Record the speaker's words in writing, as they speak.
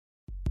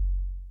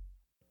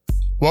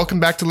Welcome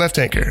back to Left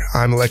Anchor.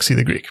 I'm Alexi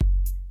the Greek.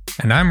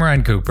 And I'm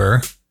Ryan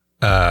Cooper,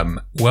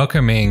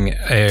 welcoming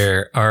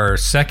our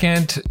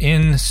second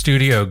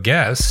in-studio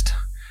guest,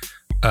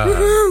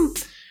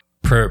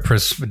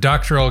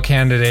 doctoral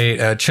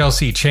candidate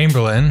Chelsea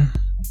Chamberlain,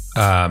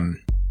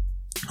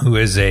 who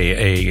is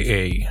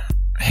a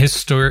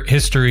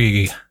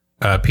history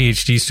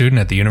PhD student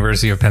at the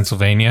University of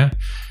Pennsylvania,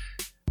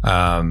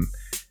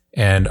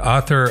 and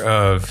author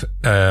of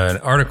an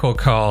article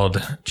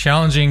called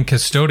Challenging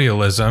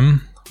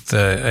Custodialism,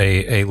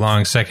 a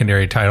long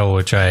secondary title,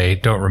 which I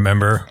don't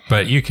remember,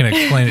 but you can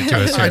explain it to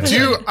us.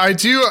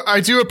 I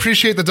do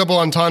appreciate the double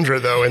entendre,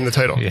 though, in the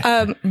title.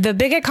 Yeah. The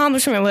big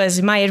accomplishment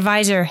was my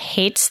advisor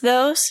hates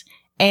those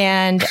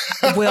and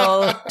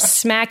will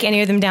smack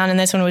any of them down. And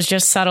this one was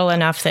just subtle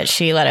enough that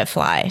she let it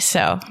fly.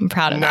 So I'm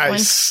proud of that one.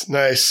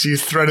 Nice. You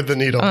threaded the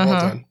needle. Well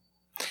done.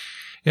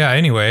 Yeah.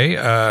 Anyway,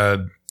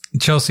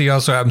 Chelsea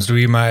also happens to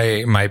be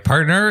my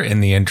partner in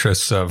the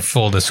interests of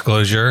full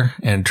disclosure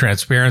and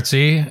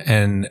transparency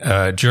and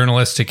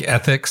journalistic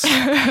ethics. But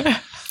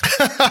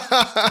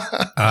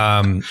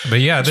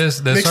yeah,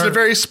 this makes it a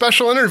very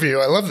special interview.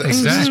 I love this.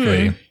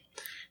 Exactly. Mm-hmm.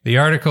 The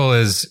article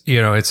is,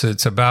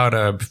 it's about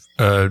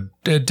a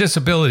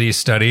disability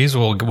studies.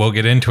 We'll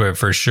get into it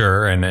for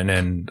sure,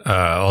 and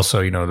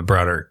also the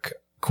broader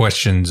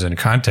questions and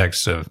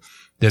context of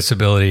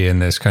disability in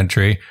this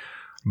country.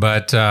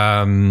 But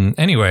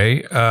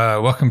anyway,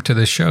 welcome to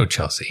the show,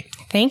 Chelsea.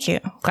 Thank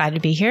you. Glad to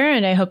be here,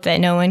 and I hope that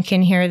no one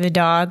can hear the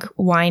dog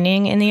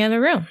whining in the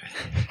other room.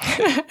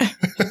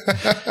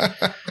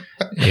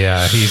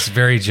 Yeah, he's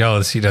very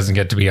jealous he doesn't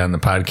get to be on the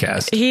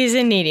podcast. He's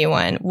a needy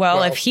one.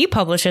 Well, if he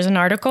publishes an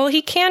article,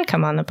 he can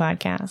come on the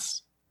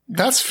podcast.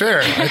 That's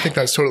fair. I think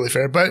that's totally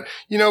fair. But,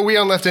 we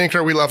on Left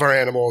Anchor, we love our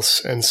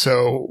animals. And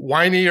so,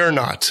 whiny or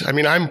not, I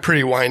mean, I'm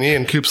pretty whiny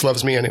and Coops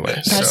loves me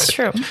anyway. That's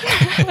true.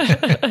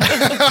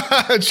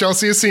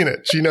 Chelsea has seen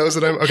it. She knows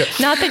that I'm okay.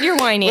 Not that you're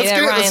whiny,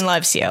 that Ryan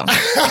loves you.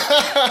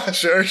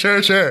 Sure.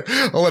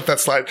 I'll let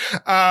that slide.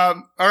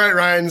 All right,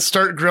 Ryan,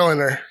 start grilling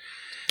her.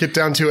 Get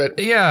down to it.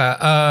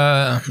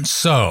 Yeah.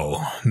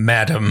 So,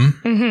 madam,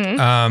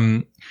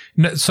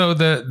 so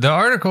the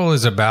article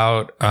is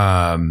about,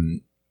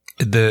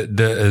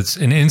 it's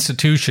an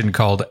institution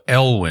called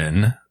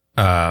Elwyn,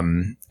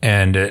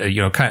 and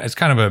it's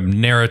kind of a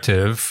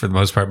narrative for the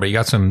most part, but you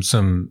got some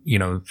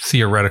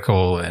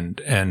theoretical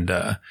and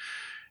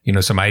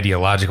some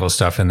ideological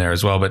stuff in there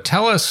as well. But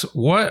tell us,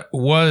 what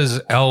was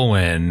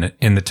Elwyn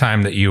in the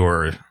time that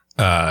you're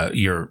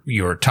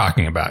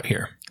talking about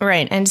here?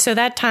 Right. And so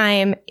that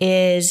time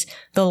is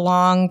the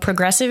long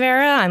progressive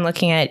era. I'm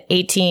looking at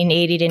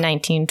 1880 to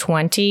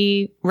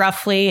 1920,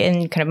 roughly,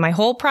 in kind of my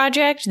whole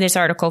project. This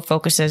article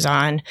focuses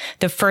on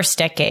the first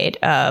decade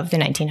of the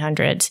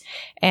 1900s.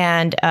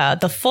 And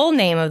the full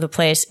name of the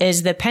place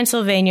is the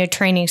Pennsylvania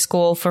Training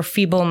School for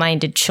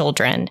Feeble-Minded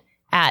Children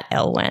at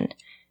Elwyn.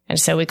 And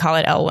so we call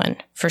it Elwyn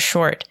for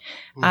short.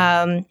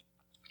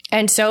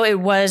 And so it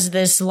was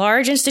this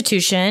large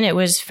institution. It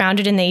was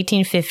founded in the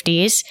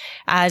 1850s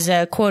as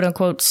a quote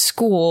unquote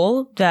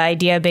school. The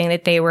idea being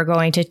that they were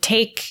going to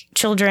take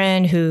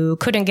children who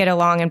couldn't get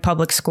along in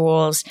public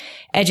schools,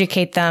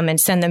 educate them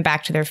and send them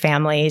back to their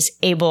families,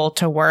 able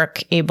to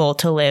work, able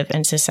to live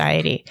in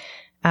society.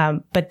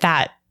 But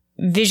that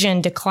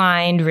vision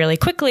declined really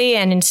quickly.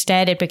 And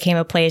instead it became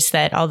a place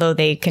that, although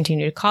they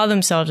continued to call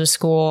themselves a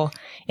school,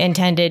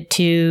 intended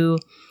to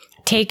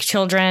take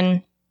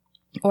children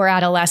or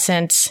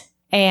adolescents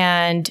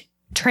and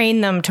train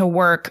them to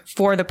work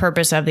for the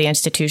purpose of the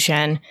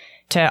institution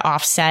to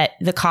offset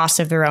the cost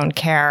of their own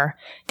care.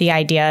 The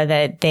idea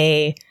that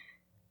the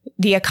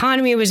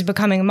economy was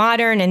becoming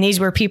modern and these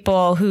were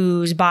people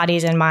whose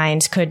bodies and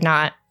minds could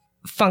not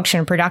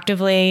function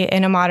productively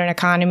in a modern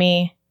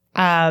economy.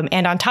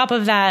 And on top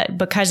of that,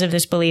 because of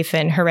this belief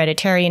in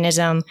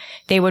hereditarianism,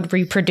 they would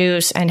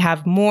reproduce and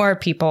have more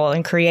people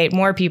and create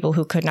more people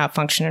who could not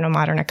function in a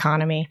modern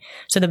economy.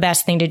 So the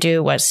best thing to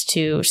do was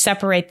to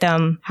separate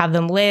them, have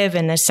them live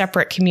in this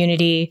separate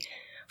community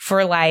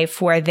for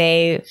life where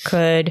they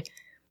could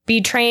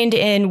be trained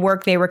in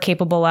work they were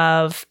capable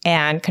of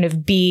and kind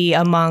of be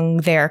among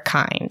their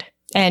kind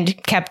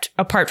and kept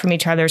apart from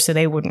each other so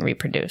they wouldn't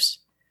reproduce.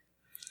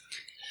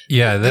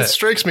 Yeah, that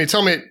strikes me.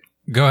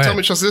 Go ahead. Tell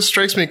me, Chelsea, this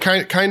strikes me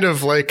kind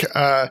of like,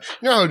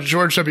 how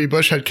George W.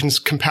 Bush had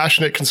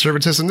compassionate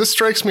conservatism. This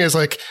strikes me as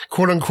like,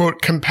 quote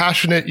unquote,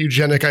 compassionate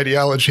eugenic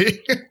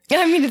ideology.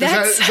 I mean, is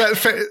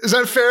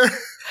that fair?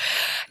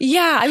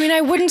 Yeah. I mean,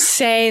 I wouldn't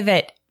say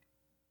that.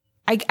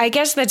 I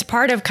guess that's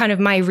part of kind of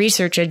my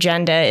research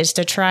agenda is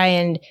to try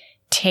and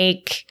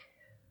take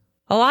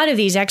a lot of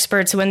these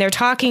experts when they're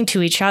talking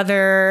to each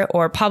other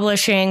or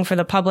publishing for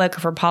the public or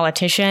for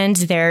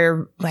politicians,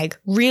 they're like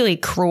really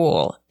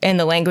cruel in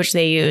the language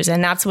they use.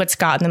 And that's what's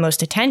gotten the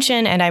most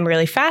attention. And I'm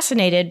really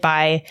fascinated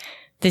by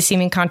the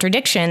seeming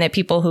contradiction that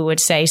people who would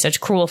say such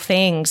cruel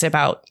things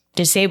about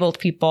disabled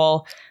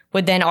people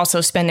would then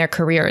also spend their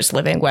careers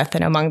living with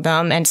and among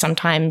them and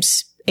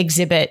sometimes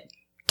exhibit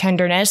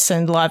tenderness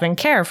and love and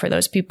care for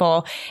those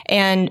people.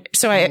 And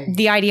so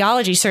the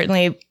ideology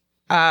certainly,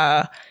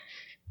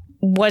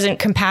 wasn't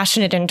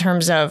compassionate in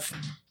terms of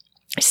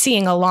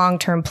seeing a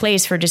long-term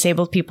place for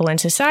disabled people in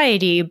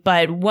society,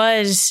 but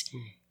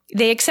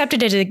they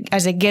accepted it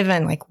as a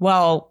given, like,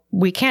 well,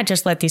 we can't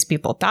just let these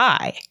people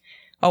die.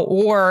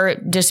 Or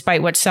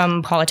despite what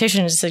some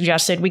politicians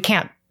suggested, we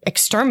can't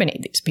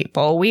exterminate these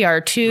people. We are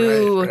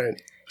too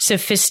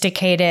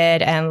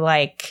sophisticated and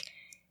like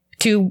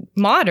too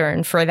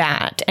modern for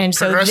that. And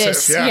so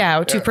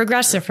too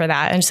progressive for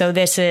that. And so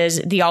this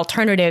is the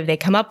alternative they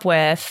come up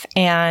with.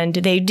 And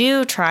they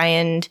do try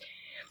and,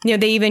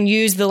 they even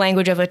use the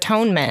language of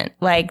atonement.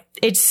 Like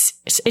it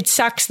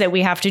sucks that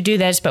we have to do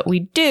this, but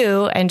we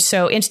do. And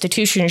so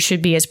institutions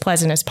should be as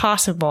pleasant as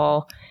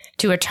possible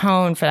to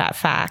atone for that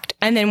fact.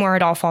 And then where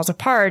it all falls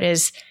apart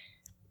is,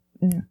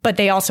 but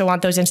they also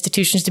want those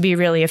institutions to be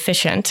really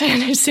efficient.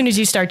 And as soon as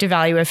you start to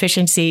value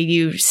efficiency,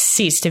 you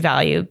cease to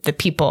value the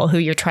people who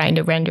you're trying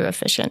to render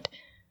efficient.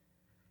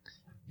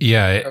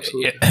 Yeah.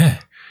 Absolutely.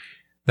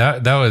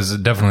 That was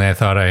definitely a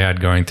thought I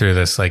had going through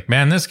this. Like,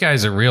 man, this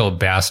guy's a real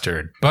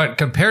bastard. But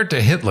compared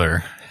to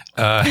Hitler,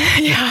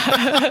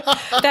 yeah,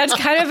 that's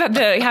kind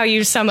of how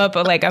you sum up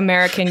like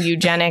American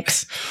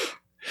eugenics.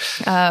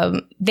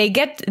 They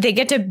get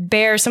to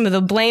bear some of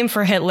the blame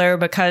for Hitler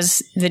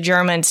because the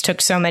Germans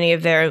took so many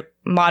of their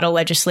model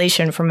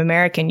legislation from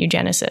American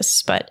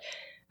eugenicists. But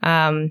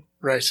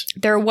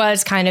there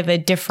was kind of a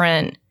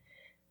different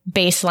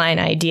baseline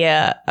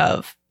idea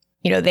of,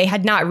 they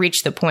had not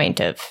reached the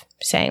point of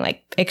saying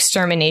like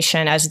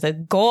extermination as the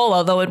goal,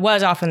 although it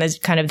was often the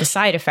kind of the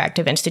side effect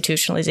of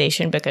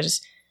institutionalization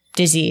because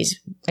disease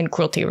and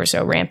cruelty were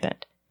so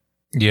rampant.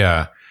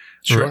 Yeah.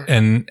 Sure.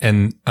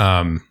 And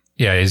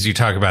yeah, as you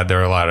talk about, there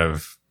are a lot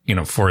of,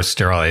 forced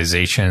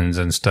sterilizations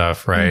and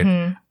stuff, right?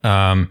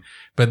 Mm-hmm.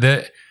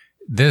 But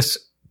this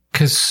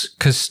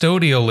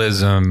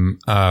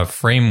custodialism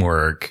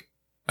framework,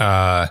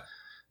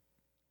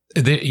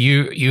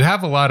 you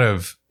have a lot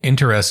of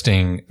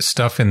interesting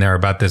stuff in there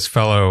about this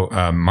fellow,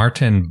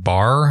 Martin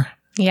Barr.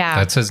 Yeah.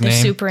 That's his name. The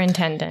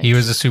superintendent. He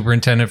was a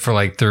superintendent for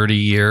like 30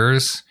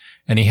 years.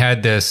 And he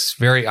had this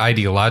very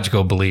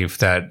ideological belief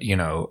that,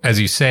 as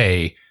you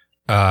say,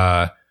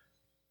 what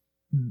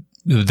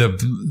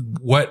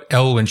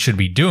Elwyn should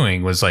be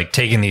doing was like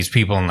taking these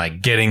people and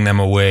like getting them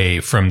away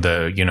from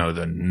the,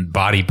 the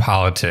body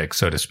politic,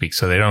 so to speak,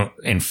 so they don't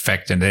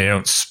infect and they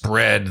don't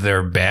spread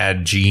their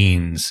bad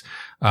genes.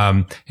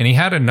 And he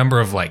had a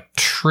number of like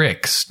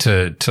tricks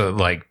to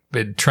like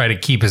try to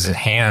keep his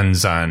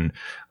hands on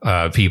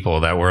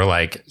people that were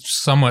like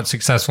somewhat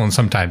successful and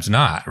sometimes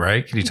not,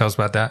 right? Can you tell us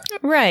about that?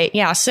 Right.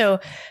 Yeah. So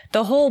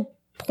the whole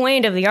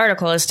point of the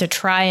article is to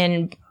try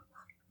and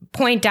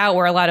point out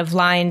where a lot of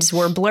lines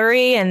were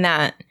blurry, and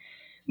that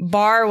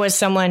Barr was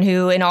someone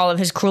who, in all of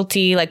his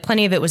cruelty, like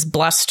plenty of it was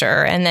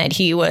bluster, and that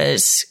he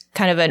was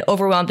kind of an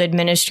overwhelmed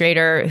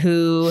administrator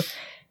who,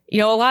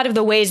 a lot of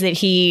the ways that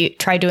he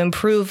tried to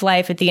improve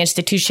life at the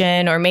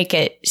institution or make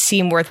it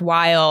seem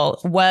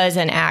worthwhile was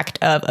an act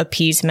of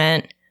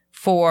appeasement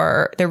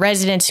for the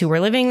residents who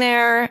were living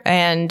there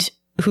and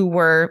who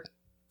were,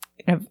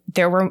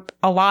 there were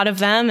a lot of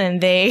them, and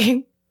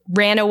they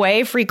ran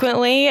away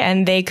frequently,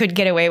 and they could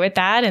get away with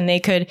that, and they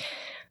could,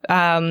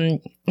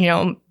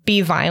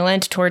 be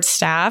violent towards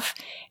staff.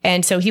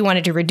 And so he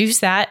wanted to reduce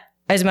that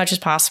as much as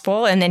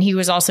possible. And then he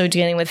was also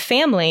dealing with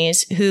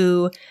families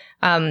who,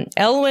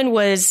 Elwyn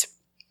was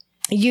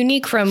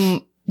unique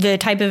from the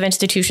type of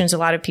institutions a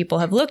lot of people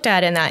have looked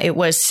at in that it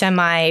was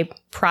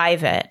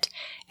semi-private.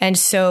 And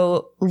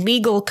so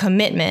legal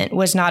commitment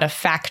was not a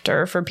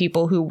factor for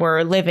people who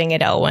were living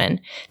at Elwyn.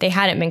 They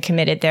hadn't been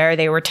committed there.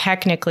 They were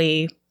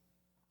technically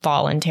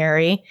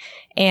voluntary.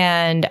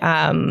 And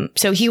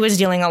so he was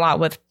dealing a lot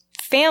with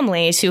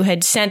families who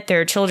had sent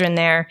their children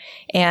there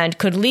and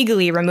could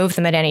legally remove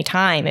them at any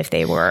time if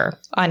they were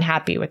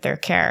unhappy with their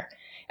care.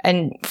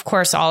 And of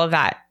course, all of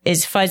that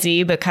is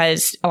fuzzy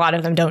because a lot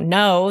of them don't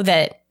know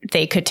that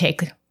they could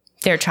take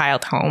their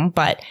child home.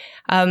 But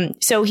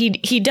so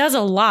he does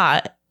a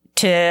lot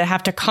to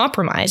have to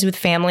compromise with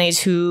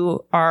families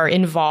who are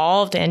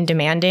involved and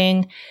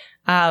demanding.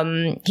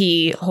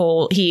 He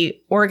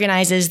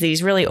organizes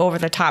these really over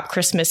the top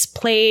Christmas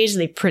plays.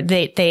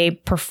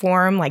 They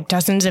perform like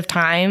dozens of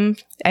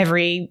times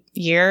every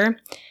year.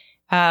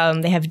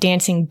 They have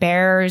dancing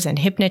bears and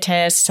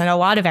hypnotists and a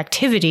lot of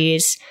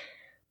activities,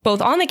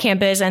 both on the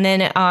campus, and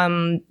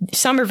then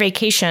summer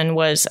vacation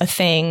was a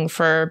thing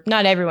for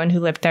not everyone who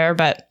lived there,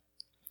 but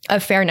a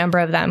fair number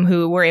of them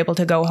who were able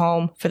to go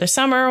home for the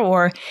summer,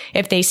 or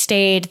if they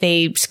stayed,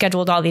 they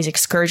scheduled all these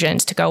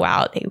excursions to go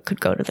out. They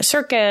could go to the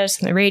circus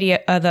and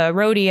the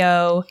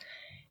rodeo.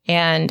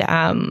 And,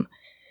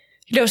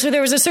 so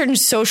there was a certain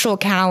social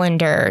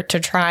calendar to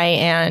try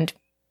and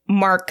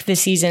mark the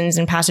seasons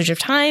and passage of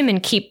time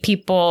and keep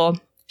people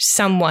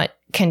somewhat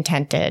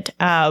contented,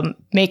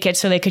 make it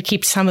so they could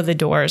keep some of the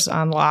doors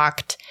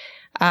unlocked.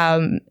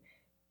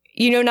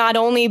 Not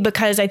only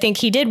because I think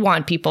he did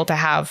want people to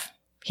have,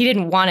 he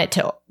didn't want it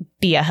to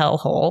be a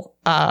hellhole,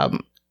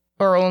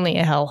 or only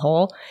a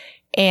hellhole.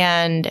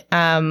 And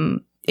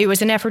it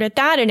was an effort at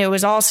that. And it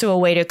was also a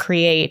way to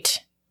create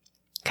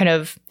kind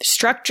of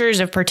structures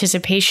of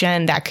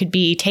participation that could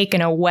be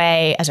taken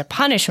away as a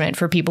punishment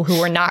for people who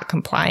were not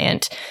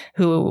compliant,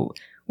 who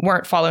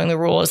weren't following the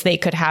rules. They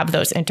could have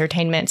those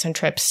entertainments and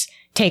trips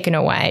taken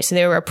away. So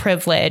they were a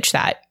privilege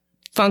that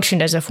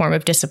functioned as a form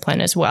of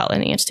discipline as well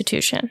in the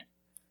institution.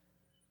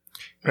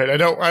 Right. I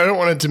don't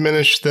want to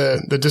diminish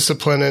the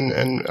discipline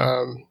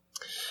and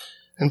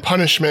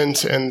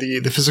punishment and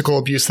the physical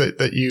abuse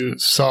that you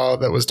saw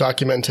that was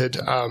documented.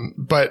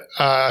 But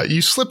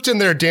you slipped in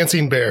there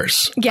dancing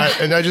bears. Yeah.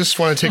 And I just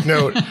want to take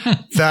note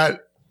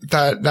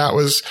that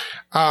was,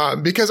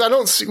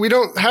 because we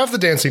don't have the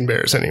dancing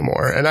bears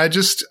anymore. And I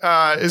just,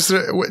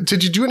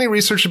 did you do any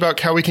research about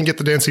how we can get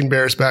the dancing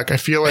bears back? I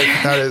feel like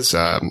that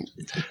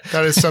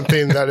is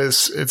something that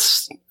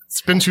it's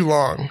been too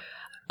long.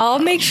 I'll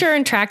make sure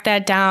and track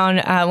that down,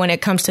 when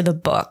it comes to the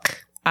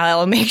book.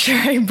 I'll make sure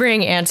I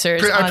bring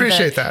answers. I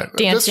appreciate that.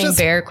 Dancing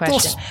bear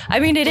question.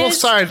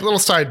 Little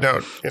side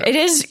note. It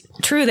is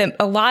true that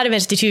a lot of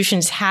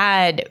institutions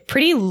had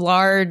pretty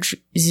large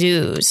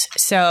zoos.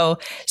 So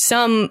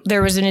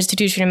there was an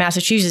institution in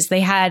Massachusetts.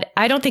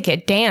 I don't think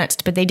it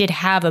danced, but they did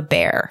have a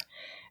bear,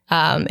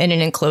 in an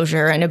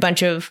enclosure, and a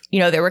bunch of,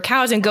 there were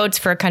cows and goats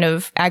for kind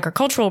of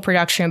agricultural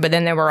production, but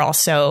then there were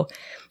also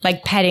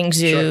like petting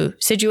zoo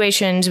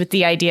situations with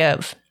the idea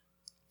of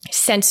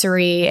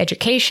sensory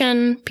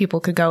education. People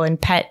could go and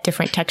pet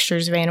different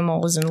textures of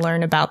animals and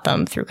learn about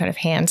them through kind of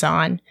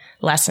hands-on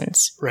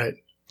lessons. Right.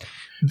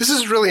 This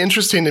is really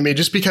interesting to me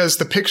just because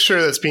the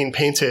picture that's being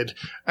painted,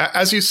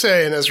 as you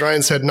say, and as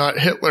Ryan said, not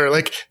Hitler,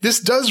 like this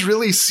does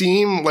really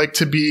seem like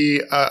to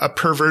be a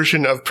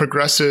perversion of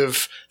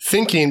progressive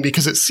thinking,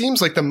 because it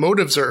seems like the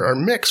motives are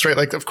mixed, right?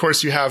 Like, of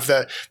course, you have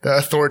the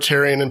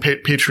authoritarian and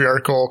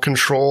patriarchal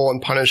control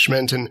and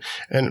punishment and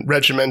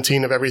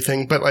regimenting of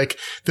everything. But like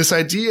this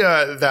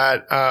idea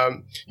that,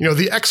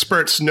 the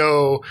experts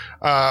know,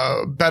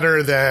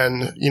 better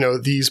than,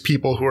 these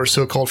people who are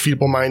so-called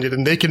feeble-minded,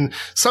 and they can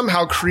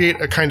somehow create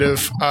a kind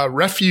of,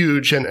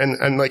 refuge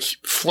and like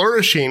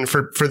flourishing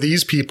for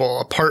these people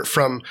apart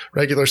from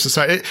regular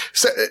society.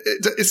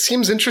 It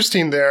seems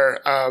interesting there.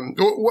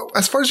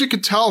 As far as you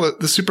could tell,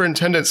 the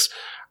superintendent's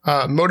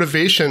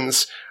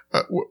motivations,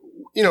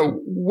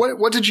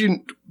 what did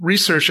you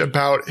research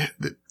about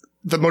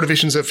the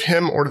motivations of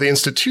him or the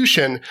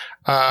institution?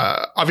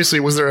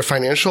 Obviously, was there a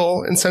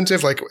financial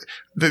incentive? Like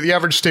the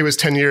average stay was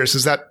 10 years.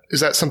 Is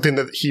that something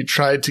that he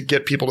tried to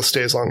get people to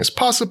stay as long as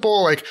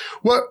possible? Like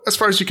what, as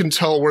far as you can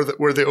tell, were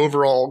the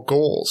overall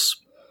goals?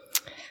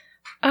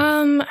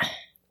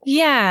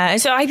 Yeah.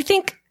 So I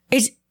think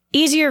it's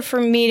easier for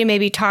me to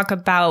maybe talk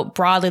about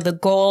broadly the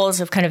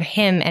goals of kind of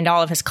him and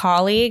all of his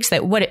colleagues,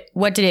 that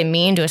what did it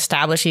mean to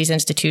establish these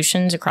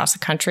institutions across the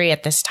country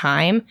at this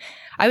time?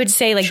 I would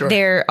say like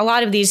a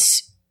lot of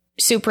these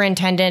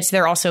superintendents,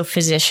 they're also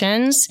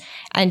physicians.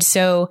 And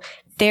so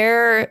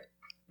they're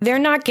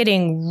not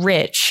getting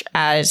rich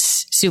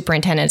as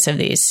superintendents of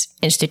these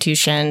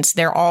institutions.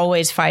 They're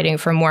always fighting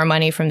for more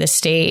money from the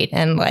state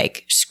and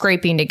like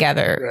scraping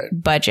together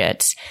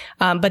budgets.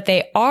 But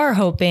they are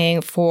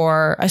hoping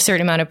for a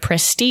certain amount of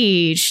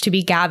prestige to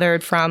be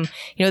gathered from,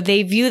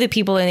 they view the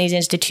people in these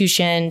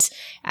institutions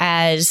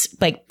as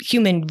like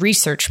human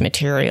research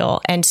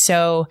material. And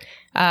so,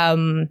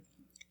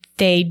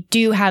 they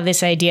do have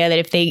this idea that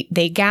if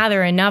they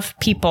gather enough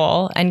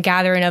people and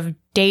gather enough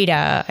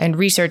data and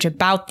research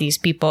about these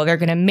people, they're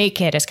going to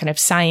make it as kind of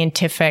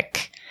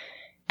scientific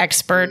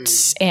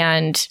experts.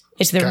 And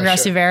it's the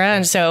progressive era.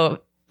 And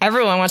so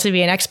everyone wants to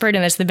be an expert,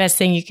 and that's the best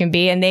thing you can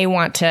be. And they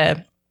want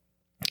to,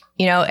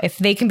 if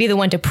they can be the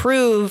one to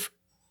prove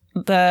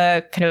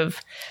the kind of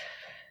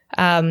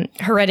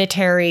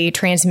hereditary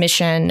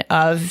transmission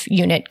of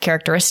unit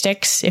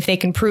characteristics, if they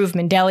can prove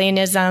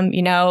Mendelianism,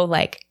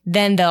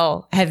 then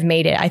they'll have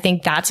made it. I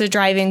think that's a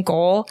driving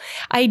goal.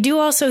 I do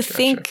also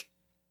think,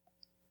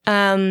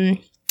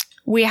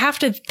 we have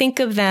to think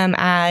of them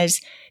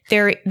as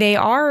they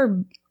are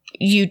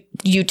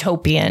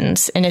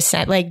utopians in a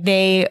sense. Like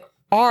they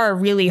are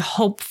really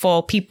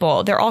hopeful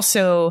people. They're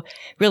also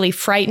really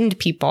frightened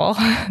people.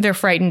 They're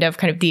frightened of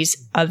kind of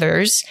these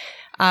others.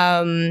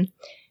 But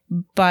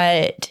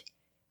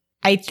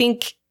I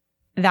think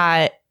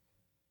that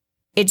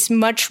it's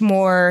much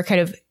more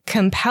kind of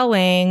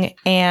compelling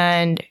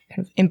and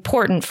kind of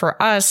important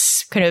for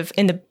us kind of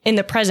in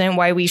the present,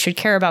 why we should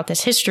care about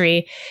this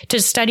history,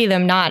 to study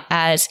them not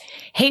as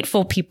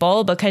hateful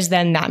people, because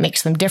then that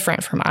makes them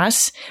different from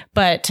us,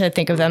 but to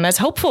think of them as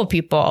hopeful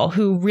people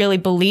who really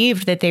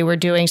believed that they were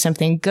doing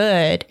something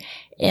good,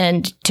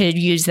 and to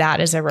use that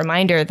as a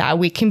reminder that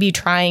we can be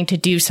trying to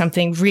do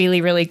something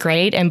really, really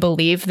great and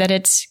believe that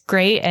it's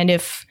great. And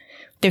if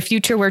the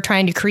future we're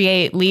trying to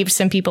create leaves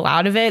some people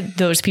out of it,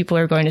 those people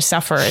are going to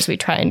suffer as we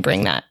try and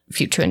bring that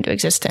future into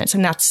existence.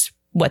 And that's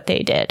what they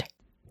did.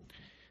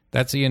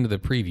 That's the end of the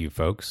preview,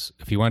 folks.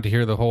 If you want to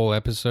hear the whole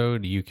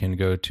episode, you can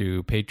go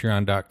to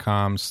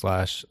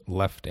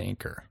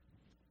patreon.com/leftanchor.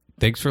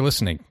 Thanks for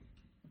listening.